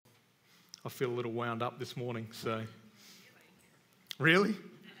I feel a little wound up this morning, so... Really?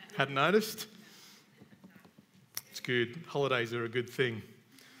 Hadn't noticed? It's good. Holidays are a good thing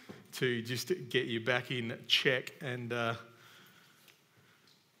to just get you back in check, and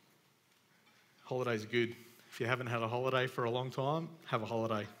holidays are good. If you haven't had a holiday for a long time, have a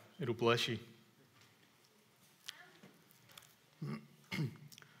holiday. It'll bless you.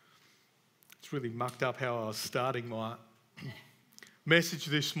 It's really mucked up how I was starting my message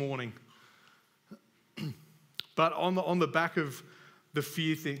this morning. But on the back of the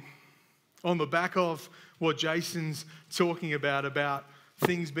fear thing, on the back of what Jason's talking about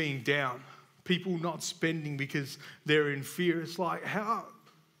things being down, people not spending because they're in fear. It's like how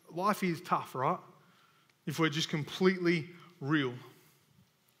life is tough, right? If we're just completely real.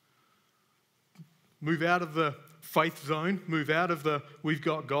 Move out of the faith zone, move out of the we've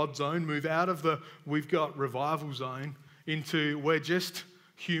got God zone, move out of the we've got revival zone into we're just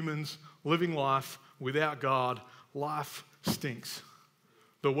humans living life without God. Life stinks.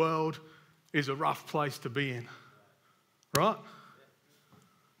 The world is a rough place to be in, right?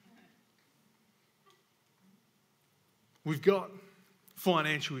 We've got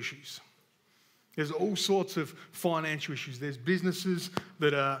financial issues. There's all sorts of financial issues. There's businesses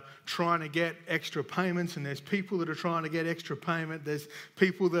that are trying to get extra payments, and there's people that are trying to get extra payment. There's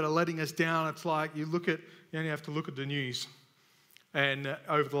people that are letting us down. It's like you only have to look at the news. And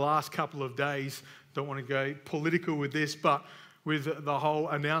over the last couple of days, don't want to go political with this, but with the whole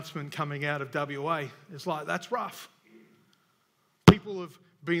announcement coming out of WA, it's like, that's rough. People have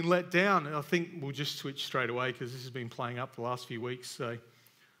been let down. And I think we'll just switch straight away because this has been playing up the last few weeks. So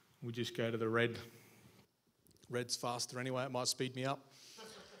we'll just go to the red. Red's faster anyway. It might speed me up.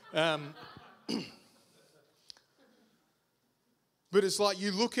 But it's like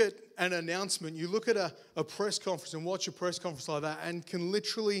you look at an announcement, you look at a press conference and watch a press conference like that and can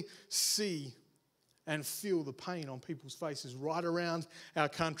literally see and feel the pain on people's faces right around our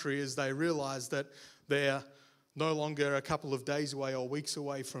country as they realise that they're no longer a couple of days away or weeks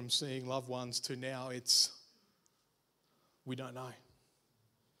away from seeing loved ones to now it's, we don't know.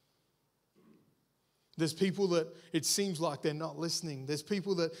 There's people that it seems like they're not listening. There's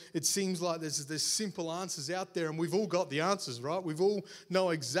people that it seems like there's simple answers out there, and we've all got the answers, right? We've all know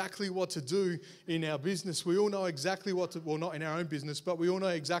exactly what to do in our business. We all know exactly what to, well, not in our own business, but we all know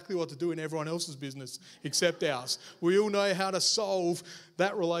exactly what to do in everyone else's business except ours. We all know how to solve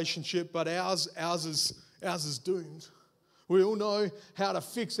that relationship, but ours is doomed. We all know how to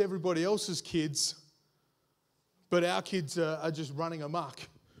fix everybody else's kids, but our kids are just running amok,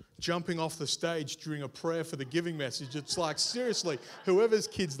 jumping off the stage during a prayer for the giving message. It's like, seriously, whoever's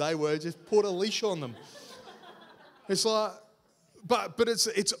kids they were, just put a leash on them. It's like, but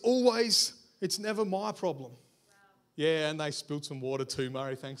it's never my problem. Wow. Yeah, and they spilled some water too,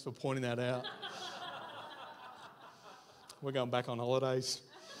 Murray. Thanks for pointing that out. We're going back on holidays.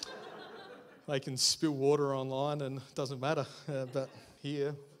 They can spill water online and it doesn't matter, but here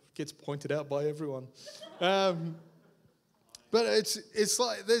it gets pointed out by everyone. But it's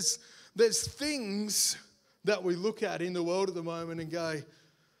like there's things that we look at in the world at the moment and go,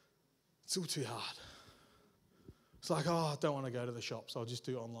 it's all too hard. It's like, oh, I don't want to go to the shops. I'll just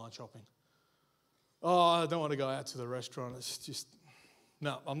do online shopping. Oh, I don't want to go out to the restaurant. It's just,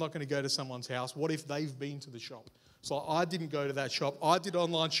 no, I'm not going to go to someone's house. What if they've been to the shop? So I didn't go to that shop. I did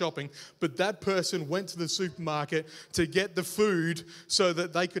online shopping, but that person went to the supermarket to get the food so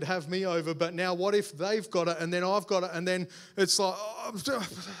that they could have me over. But now what if they've got it and then I've got it, and then it's like, oh,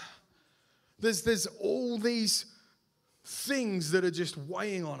 there's all these things that are just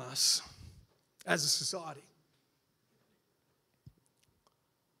weighing on us as a society.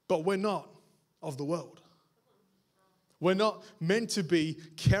 But we're not of the world. We're not meant to be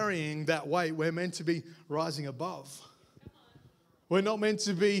carrying that weight. We're meant to be rising above. We're not meant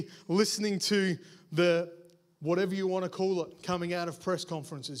to be listening to the whatever you want to call it coming out of press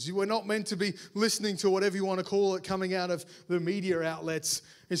conferences. We're not meant to be listening to whatever you want to call it coming out of the media outlets.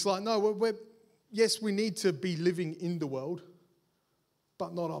 It's like, no, yes, we need to be living in the world,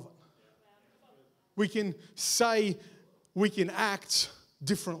 but not of it. We can say, we can act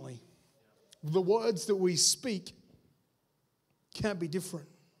differently. The words that we speak can't be different.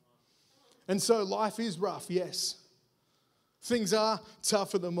 And so life is rough, yes. Things are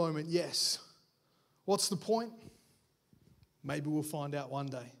tough at the moment, yes. What's the point? Maybe we'll find out one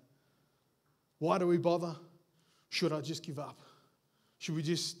day. Why do we bother? Should I just give up? Should we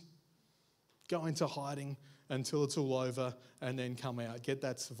just go into hiding until it's all over and then come out? Get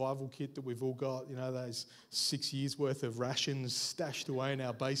that survival kit that we've all got, those 6 years worth of rations stashed away in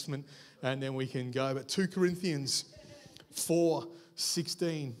our basement, and then we can go. But 2 Corinthians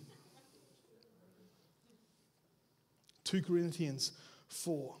 4:16. 2 Corinthians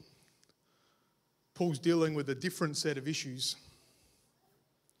 4. Paul's dealing with a different set of issues,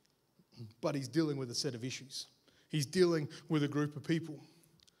 but he's dealing with a set of issues. He's dealing with a group of people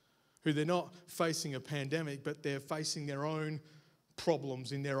who they're not facing a pandemic, but they're facing their own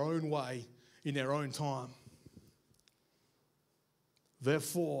problems in their own way, in their own time.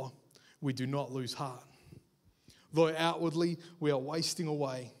 Therefore, we do not lose heart. Though outwardly we are wasting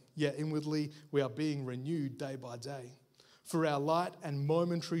away, yet inwardly we are being renewed day by day. For our light and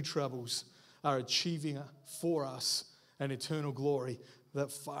momentary troubles are achieving for us an eternal glory that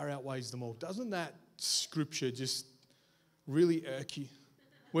far outweighs them all. Doesn't that scripture just really irk you?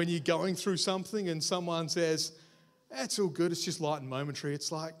 When you're going through something and someone says, it's all good, it's just light and momentary.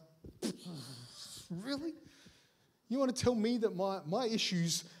 It's like, really? You want to tell me that my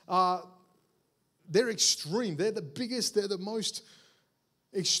issues are, they're extreme. They're the biggest, they're the most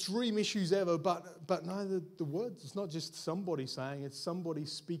extreme issues ever. But no, the words, it's not just somebody saying, it's somebody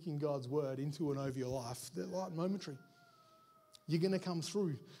speaking God's word into and over your life. They're light and momentary. You're going to come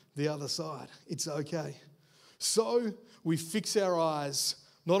through the other side. It's okay. So we fix our eyes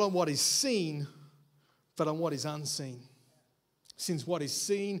not on what is seen, but on what is unseen. Since what is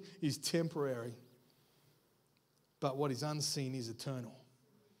seen is temporary, but what is unseen is eternal.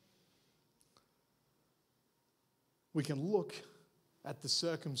 We can look at the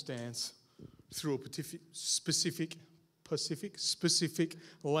circumstance through a specific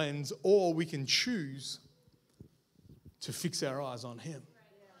lens, or we can choose to fix our eyes on Him.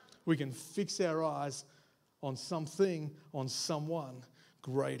 We can fix our eyes on something, on someone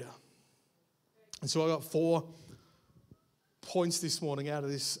greater. And so I got 4 points this morning out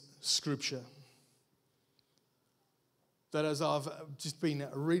of this scripture. That as I've just been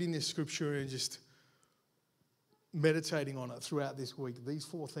reading this scripture and just meditating on it throughout this week, these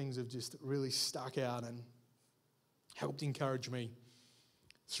 4 things have just really stuck out and helped encourage me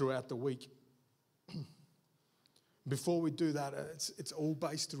throughout the week. Before we do that, it's all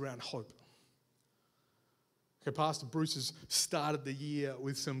based around hope. Okay, Pastor Bruce has started the year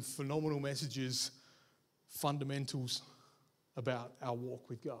with some phenomenal messages, fundamentals about our walk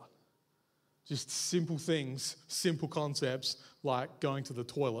with God. Just simple things, simple concepts like going to the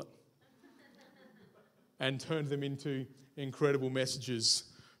toilet, and turned them into incredible messages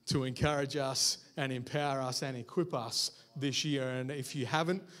to encourage us and empower us and equip us this year. And if you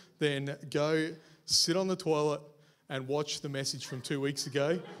haven't, then go sit on the toilet and watch the message from 2 weeks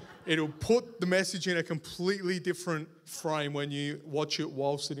ago. It'll put the message in a completely different frame when you watch it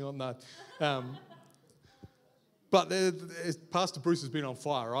while sitting on that. But Pastor Bruce has been on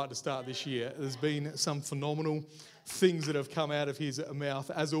fire, right, to start this year. There's been some phenomenal things that have come out of his mouth,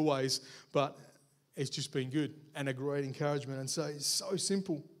 as always, but it's just been good and a great encouragement. And so it's so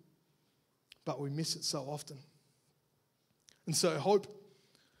simple, but we miss it so often. And so hope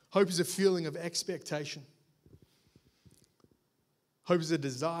is a feeling of expectation. Hope is a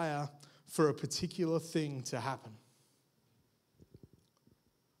desire for a particular thing to happen.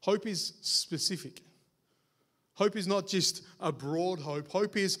 Hope is specific. Hope is not just a broad hope.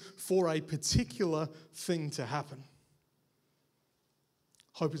 Hope is for a particular thing to happen.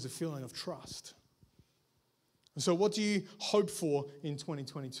 Hope is a feeling of trust. And so what do you hope for in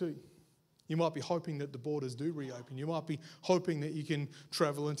 2022? You might be hoping that the borders do reopen. You might be hoping that you can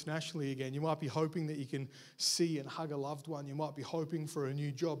travel internationally again. You might be hoping that you can see and hug a loved one. You might be hoping for a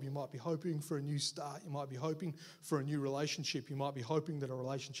new job. You might be hoping for a new start. You might be hoping for a new relationship. You might be hoping that a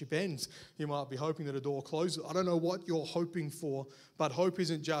relationship ends. You might be hoping that a door closes. I don't know what you're hoping for, but hope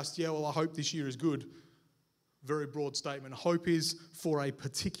isn't just, I hope this year is good. Very broad statement. Hope is for a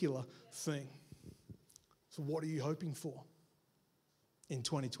particular thing. So what are you hoping for in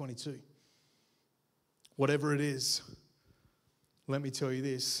 2022? Whatever it is, let me tell you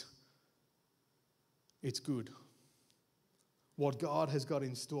this, it's good. What God has got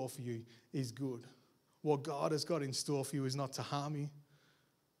in store for you is good. What God has got in store for you is not to harm you,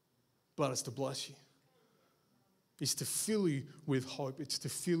 but it's to bless you. It's to fill you with hope. It's to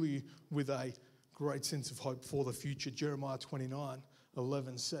fill you with a great sense of hope for the future. Jeremiah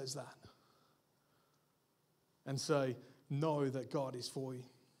 29:11 says that. And so know that God is for you.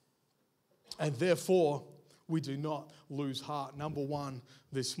 And therefore, we do not lose heart. Number 1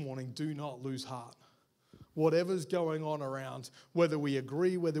 this morning, do not lose heart. Whatever's going on around, whether we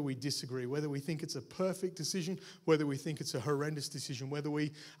agree, whether we disagree, whether we think it's a perfect decision, whether we think it's a horrendous decision, whether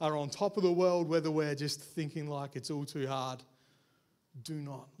we are on top of the world, whether we're just thinking like it's all too hard, do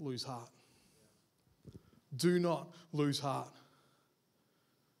not lose heart. Do not lose heart.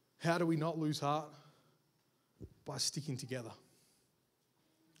 How do we not lose heart? By sticking together.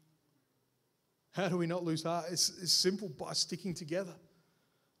 How do we not lose heart? It's simple, by sticking together.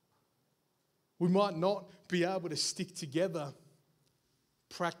 We might not be able to stick together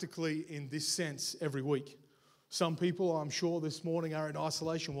practically in this sense every week. Some people, I'm sure, this morning are in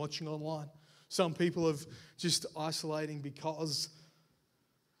isolation watching online. Some people have just isolating because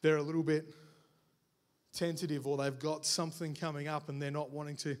they're a little bit tentative, or they've got something coming up and they're not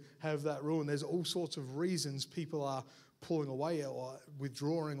wanting to have that rule. And there's all sorts of reasons people are pulling away or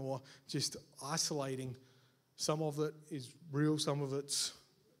withdrawing or just isolating. Some of it is real, some of it's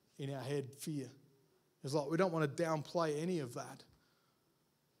in our head, fear. It's like we don't want to downplay any of that,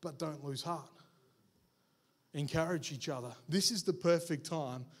 but don't lose heart. Encourage each other. This is the perfect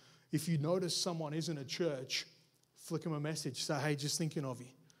time. If you notice someone isn't at church, flick them a message. Say, hey, just thinking of you.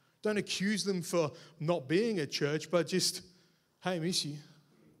 Don't accuse them for not being at church, but just, hey, miss you.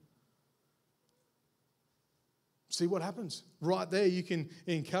 See what happens. Right there, you can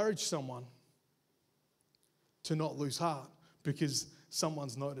encourage someone to not lose heart because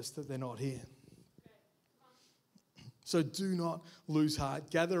someone's noticed that they're not here. So do not lose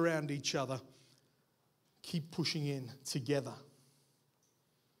heart. Gather around each other. Keep pushing in together.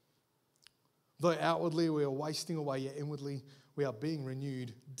 Though outwardly we are wasting away, yet inwardly we are being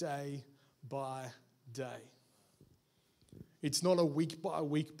renewed day by day. It's not a week by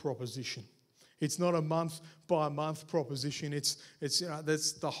week proposition. It's not a month by month proposition. It's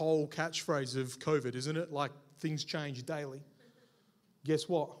that's the whole catchphrase of COVID, isn't it? Like things change daily. Guess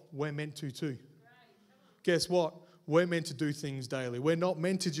what? We're meant to too. Guess what? We're meant to do things daily. We're not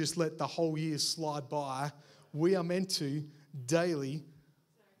meant to just let the whole year slide by. We are meant to daily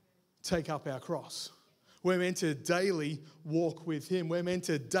take up our cross. We're meant to daily walk with Him. We're meant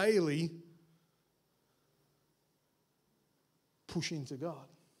to daily push into God.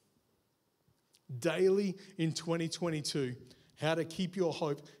 Daily in 2022, how to keep your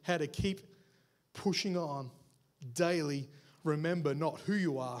hope, how to keep pushing on. Daily, remember not who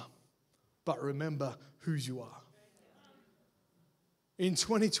you are, but remember whose you are. In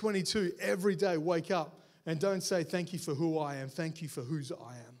 2022, every day wake up and don't say thank you for who I am, thank you for whose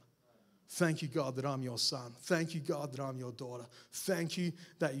I am. Thank you, God, that I'm your son. Thank you, God, that I'm your daughter. Thank you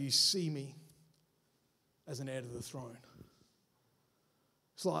that you see me as an heir to the throne.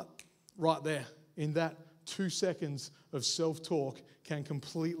 It's like right there, in that 2 seconds of self-talk can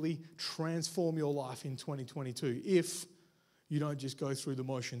completely transform your life in 2022 if you don't just go through the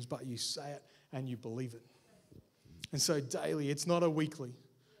motions, but you say it and you believe it. And so daily, it's not a weekly.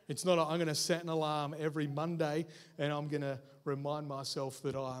 It's not I'm going to set an alarm every Monday and I'm going to remind myself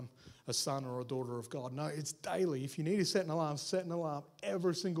that I'm a son or a daughter of God. No, it's daily. If you need to set an alarm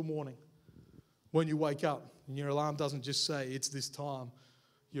every single morning when you wake up. And your alarm doesn't just say it's this time.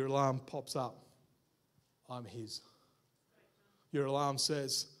 Your alarm pops up. I'm His. Your alarm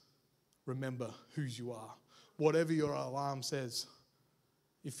says, remember whose you are. Whatever your alarm says,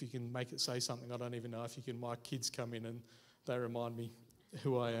 if you can make it say something, I don't even know if you can. My kids come in and they remind me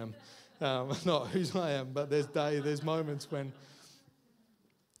who I am. Not whose I am, but there's moments when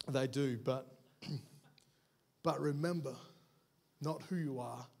they do. But remember not who you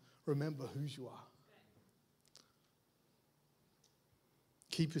are, remember whose you are.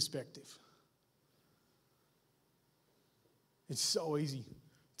 Keep perspective. It's so easy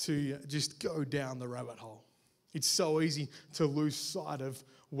to just go down the rabbit hole. It's so easy to lose sight of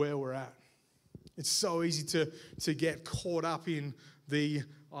where we're at. It's so easy to get caught up in the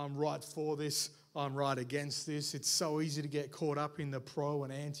I'm right for this, I'm right against this. It's so easy to get caught up in the pro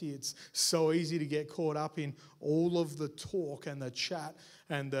and anti. It's so easy to get caught up in all of the talk and the chat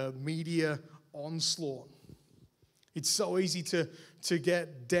and the media onslaught. It's so easy to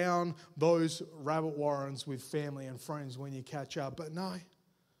get down those rabbit warrens with family and friends when you catch up. But no,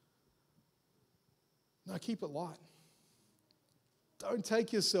 keep it light. Don't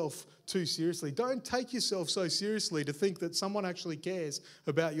take yourself too seriously. Don't take yourself so seriously to think that someone actually cares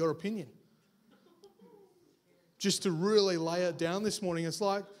about your opinion. Just to really lay it down this morning, it's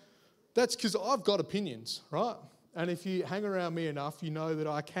like, that's because I've got opinions, right? And if you hang around me enough, you know that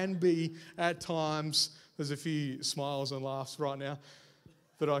I can be at times, there's a few smiles and laughs right now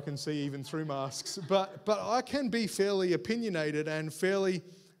that I can see even through masks, but I can be fairly opinionated and fairly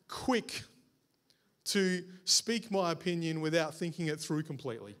quick to speak my opinion without thinking it through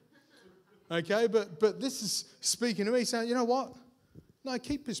completely. Okay, but this is speaking to me saying, you know what? No,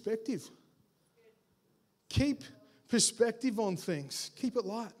 keep perspective. Keep perspective on things. Keep it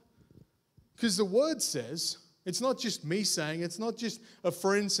light. Because the word says, it's not just me saying, it's not just a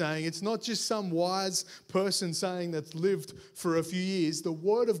friend saying, it's not just some wise person saying that's lived for a few years. The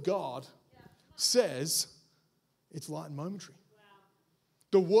word of God says it's light and momentary.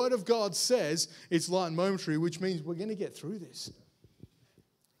 The Word of God says it's light and momentary, which means we're going to get through this.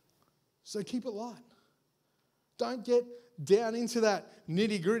 So keep it light. Don't get down into that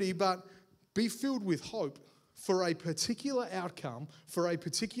nitty-gritty, but be filled with hope for a particular outcome, for a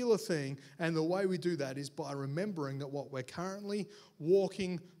particular thing. And the way we do that is by remembering that what we're currently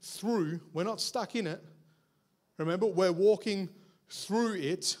walking through, we're not stuck in it. Remember, we're walking through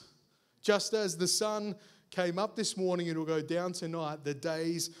it. Just as the sun came up this morning, it will go down tonight, the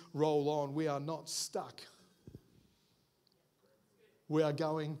days roll on. We are not stuck. We are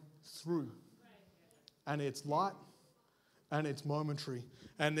going through. And it's light and it's momentary.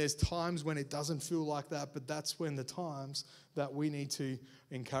 And there's times when it doesn't feel like that, but that's when the times that we need to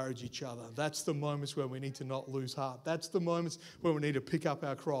encourage each other. That's the moments where we need to not lose heart. That's the moments where we need to pick up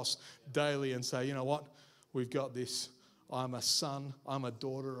our cross daily and say, you know what? We've got this. I'm a son. I'm a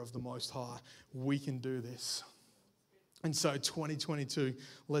daughter of the Most High. We can do this. And so 2022,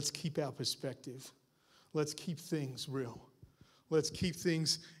 let's keep our perspective. Let's keep things real. Let's keep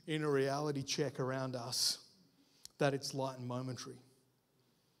things in a reality check around us, that it's light and momentary.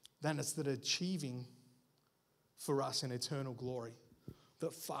 Then it's that achieving for us an eternal glory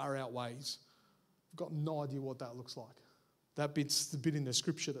that far outweighs. I've got no idea what that looks like. That bit's the bit in the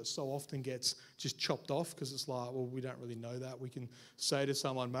scripture that so often gets just chopped off because it's like, well, we don't really know that. We can say to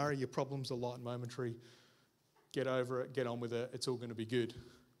someone, Murray, your problems are light and momentary. Get over it, get on with it. It's all going to be good.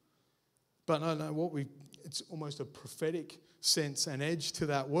 But no, it's almost a prophetic sense and edge to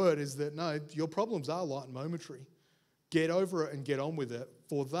that word is that, no, your problems are light and momentary. Get over it and get on with it,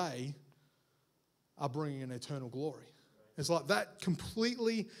 for they are bringing an eternal glory. It's like that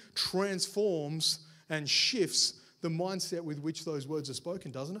completely transforms and shifts the mindset with which those words are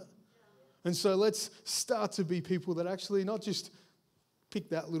spoken, doesn't it? And so let's start to be people that actually not just pick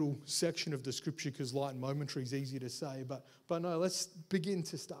that little section of the scripture because light and momentary is easy to say, but no, let's begin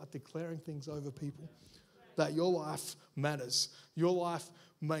to start declaring things over people. That your life matters. Your life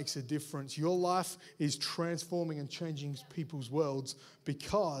makes a difference. Your life is transforming and changing people's worlds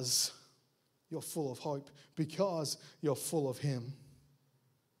because you're full of hope, because you're full of Him.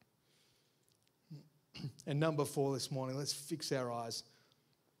 And number 4 this morning, let's fix our eyes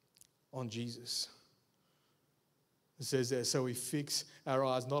on Jesus. It says there, so we fix our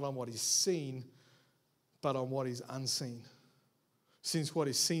eyes not on what is seen, but on what is unseen. Since what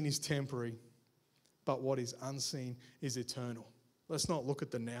is seen is temporary, but what is unseen is eternal. Let's not look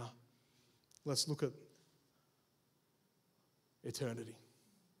at the now. Let's look at eternity.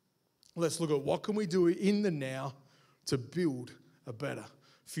 Let's look at what can we do in the now to build a better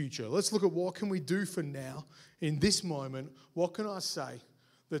future. Let's look at what can we do for now in this moment. What can I say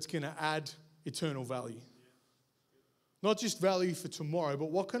that's going to add eternal value? Not just value for tomorrow,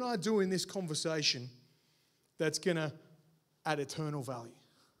 but what can I do in this conversation that's going to add eternal value?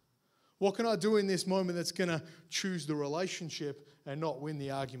 What can I do in this moment that's going to choose the relationship and not win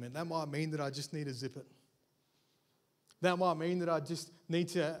the argument? That might mean that I just need to zip it. That might mean that I just need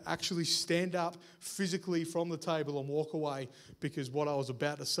to actually stand up physically from the table and walk away because what I was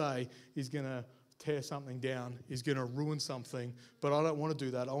about to say is going to tear something down, is going to ruin something. But I don't want to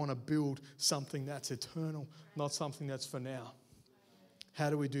do that. I want to build something that's eternal, not something that's for now. How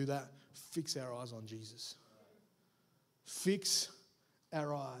do we do that? Fix our eyes on Jesus. Fix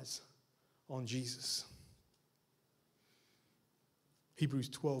our eyes on Jesus. Hebrews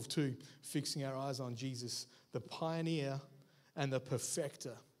 12:2, fixing our eyes on Jesus, the pioneer and the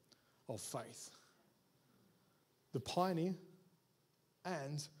perfecter of faith. The pioneer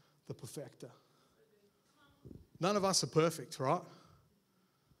and the perfecter. None of us are perfect, right?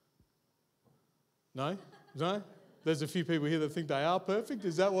 No? No? There's a few people here that think they are perfect.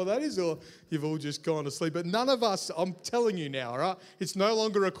 Is that what that is? Or you've all just gone to sleep? But none of us, I'm telling you now, all right? It's no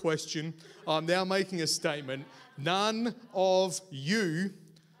longer a question. I'm now making a statement. None of you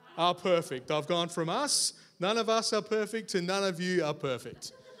are perfect. I've gone from us, none of us are perfect, to none of you are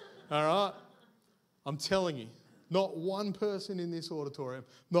perfect. All right? I'm telling you, not one person in this auditorium,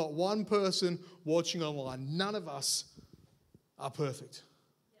 not one person watching online, none of us are perfect.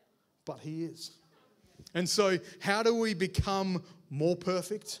 But He is. And so how do we become more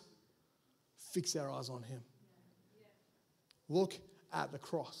perfect? Fix our eyes on Him. Look at the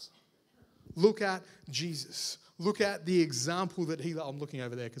cross. Look at Jesus. Look at the example that He... I'm looking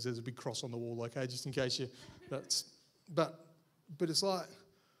over there because there's a big cross on the wall, okay, just in case you... But it's like,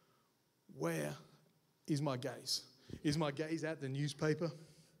 where is my gaze? Is my gaze at the newspaper?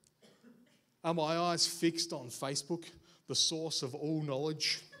 Are my eyes fixed on Facebook, the source of all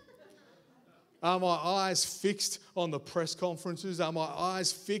knowledge? Are my eyes fixed on the press conferences? Are my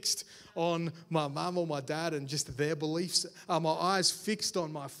eyes fixed on my mum or my dad and just their beliefs? Are my eyes fixed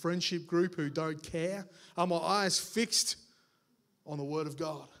on my friendship group who don't care? Are my eyes fixed on the Word of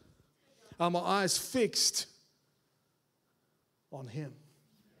God? Are my eyes fixed on Him?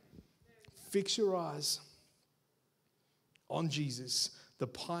 Fix your eyes on Jesus, the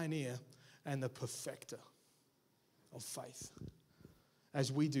pioneer and the perfecter of faith.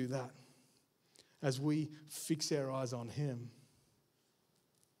 As we do that, as we fix our eyes on Him,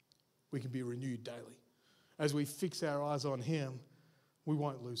 we can be renewed daily. As we fix our eyes on Him, we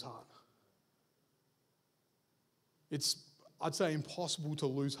won't lose heart. It's, I'd say, impossible to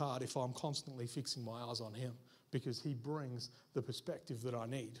lose heart if I'm constantly fixing my eyes on Him, because He brings the perspective that I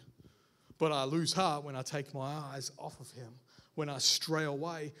need. But I lose heart when I take my eyes off of Him, when I stray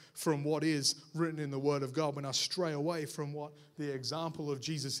away from what is written in the Word of God, when I stray away from what the example of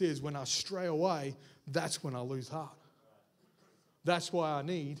Jesus is, when I stray away, that's when I lose heart. That's why I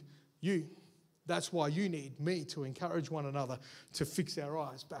need you. That's why you need me to encourage one another to fix our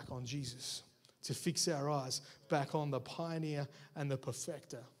eyes back on Jesus, to fix our eyes back on the pioneer and the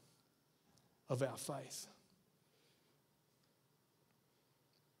perfecter of our faith.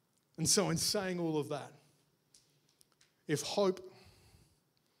 And so in saying all of that, if hope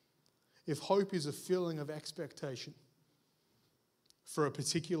is a feeling of expectation for a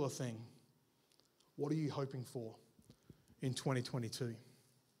particular thing, what are you hoping for in 2022?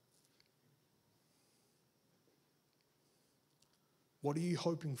 What are you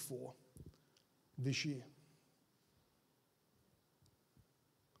hoping for this year?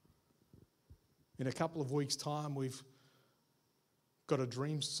 In a couple of weeks' time, we've got a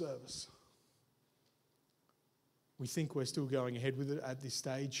dreams service. We think we're still going ahead with it at this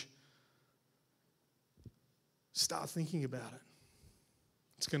stage. Start thinking about it.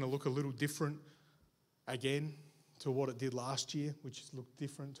 It's going to look a little different again to what it did last year, which looked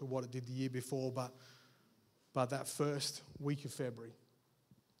different to what it did the year before, but that first week of February,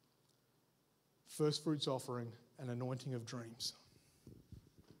 first fruits offering and anointing of dreams.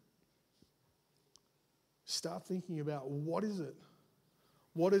 Start thinking about what is it?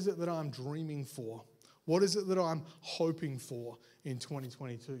 What is it that I'm dreaming for? What is it that I'm hoping for in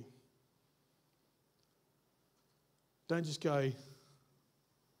 2022? Don't just go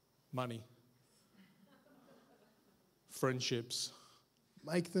money, friendships.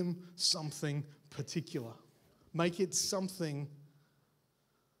 Make them something particular. Make it something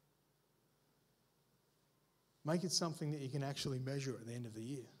that you can actually measure at the end of the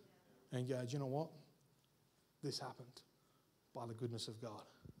year and go, do you know what? This happened by the goodness of God.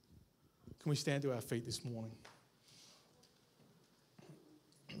 Can we stand to our feet this morning?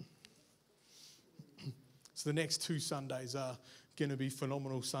 So the next 2 Sundays are going to be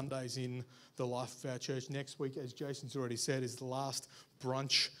phenomenal Sundays in the life of our church. Next week, as Jason's already said, is the last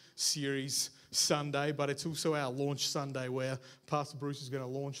brunch series Sunday, but it's also our launch Sunday where Pastor Bruce is going to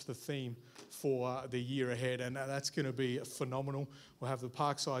launch the theme for the year ahead, and that's going to be phenomenal. We'll have the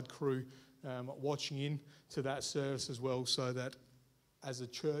Parkside crew watching in to that service as well, so that as a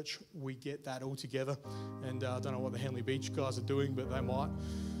church, we get that all together. And I don't know what the Henley Beach guys are doing, but they might.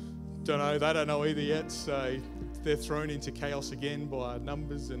 Don't know. They don't know either yet. So they're thrown into chaos again by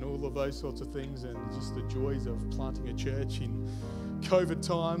numbers and all of those sorts of things, and just the joys of planting a church in COVID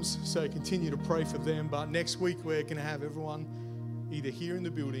times. So continue to pray for them. But next week, we're going to have everyone either here in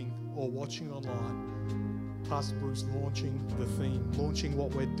the building or watching online. Pastor Bruce launching the theme, launching what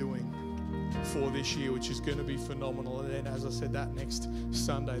we're doing for this year, which is going to be phenomenal. And then, as I said, that next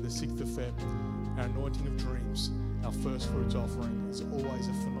Sunday, the 6th of Feb, our anointing of dreams, our first fruits offering. It's always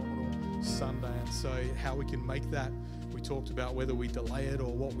a phenomenal Sunday. And so how we can make that, we talked about whether we delay it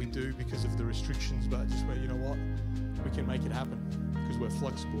or what we do because of the restrictions, but just where, you know what, we can make it happen because we're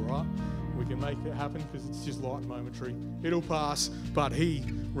flexible, right? We can make it happen because it's just light and momentary. It'll pass, but He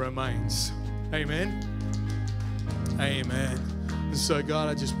remains. Amen. Amen. And so, God,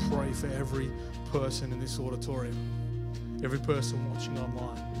 I just pray for every person in this auditorium, every person watching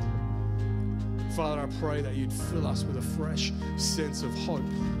online. Father, I pray that you'd fill us with a fresh sense of hope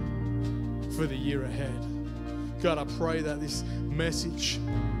for the year ahead. God, I pray that this message,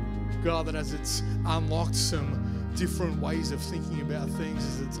 God, that as it's unlocked some different ways of thinking about things,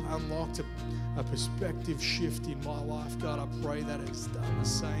 as it's unlocked a perspective shift in my life, God, I pray that it's done the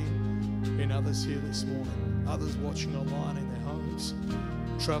same in others here this morning, others watching online in their homes,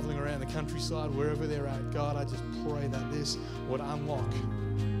 traveling around the countryside, wherever they're at. God, I just pray that this would unlock.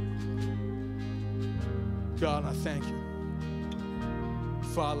 God, I thank you,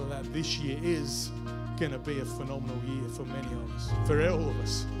 Father, that this year is going to be a phenomenal year for many of us, for all of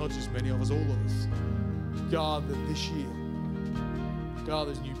us, not just many of us, all of us. God, that this year, God,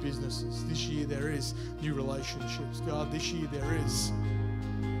 there's new businesses. This year there is new relationships. God, this year there is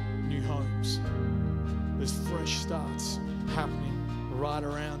new homes. There's fresh starts happening right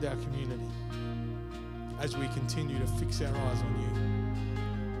around our community as we continue to fix our eyes on you.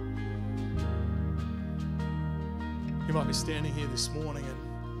 You might be standing here this morning and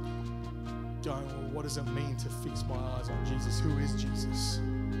going, well, what does it mean to fix my eyes on Jesus? Who is Jesus?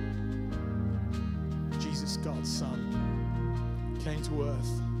 Jesus, God's Son, came to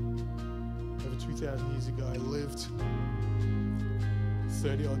earth over 2,000 years ago, lived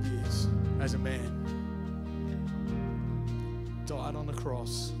 30 odd years as a man, died on the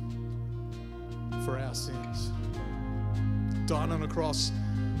cross for our sins, died on the cross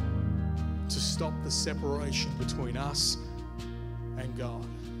to stop the separation between us and God.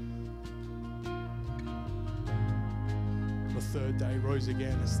 The third day rose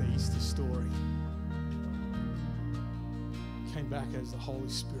again as the Easter story. Came back as the Holy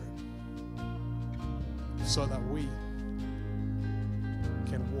Spirit so that we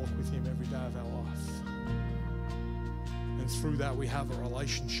can walk with him every day of our life. And through that we have a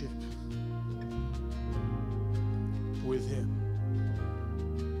relationship with him.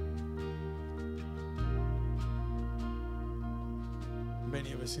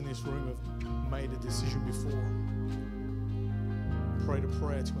 Many of us in this room have made a decision before. Prayed a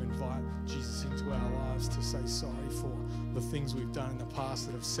prayer to invite Jesus into our lives, to say sorry for the things we've done in the past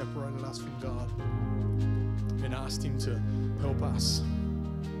that have separated us from God, and asked him to help us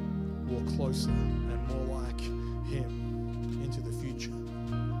walk closer and more like him into the future.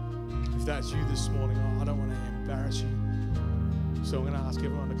 If that's you this morning, I don't want to embarrass you, so I'm going to ask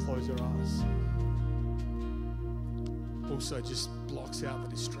everyone to close their eyes. Also just blocks out the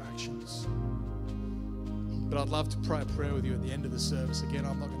distractions. But I'd love to pray a prayer with you at the end of the service. Again,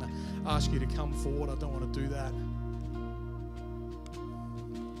 I'm not going to ask you to come forward. I don't want to do that.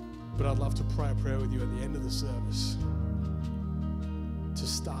 But I'd love to pray a prayer with you at the end of the service to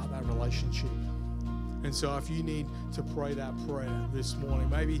start that relationship. And so if you need to pray that prayer this morning,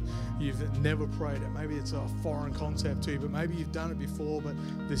 maybe you've never prayed it, maybe it's a foreign concept to you, but maybe you've done it before, but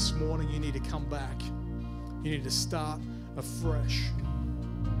this morning you need to come back. You need to start afresh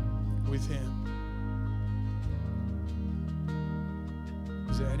with him.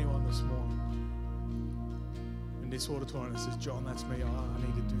 Is there anyone this morning in this auditorium that says, John, that's me, I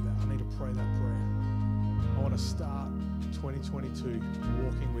need to do that. I need to pray that prayer. I want to start 2022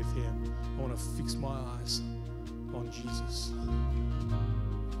 walking with him. I want to fix my eyes on Jesus.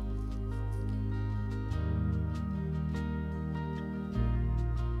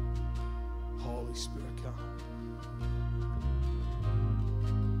 Holy Spirit, come.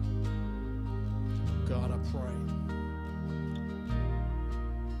 God, I pray,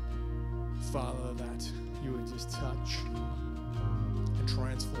 Father, that you would just touch and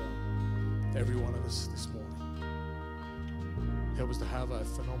transform every one of us this morning. Help us to have a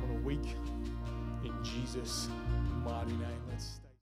phenomenal week. In Jesus' mighty name, let's stay.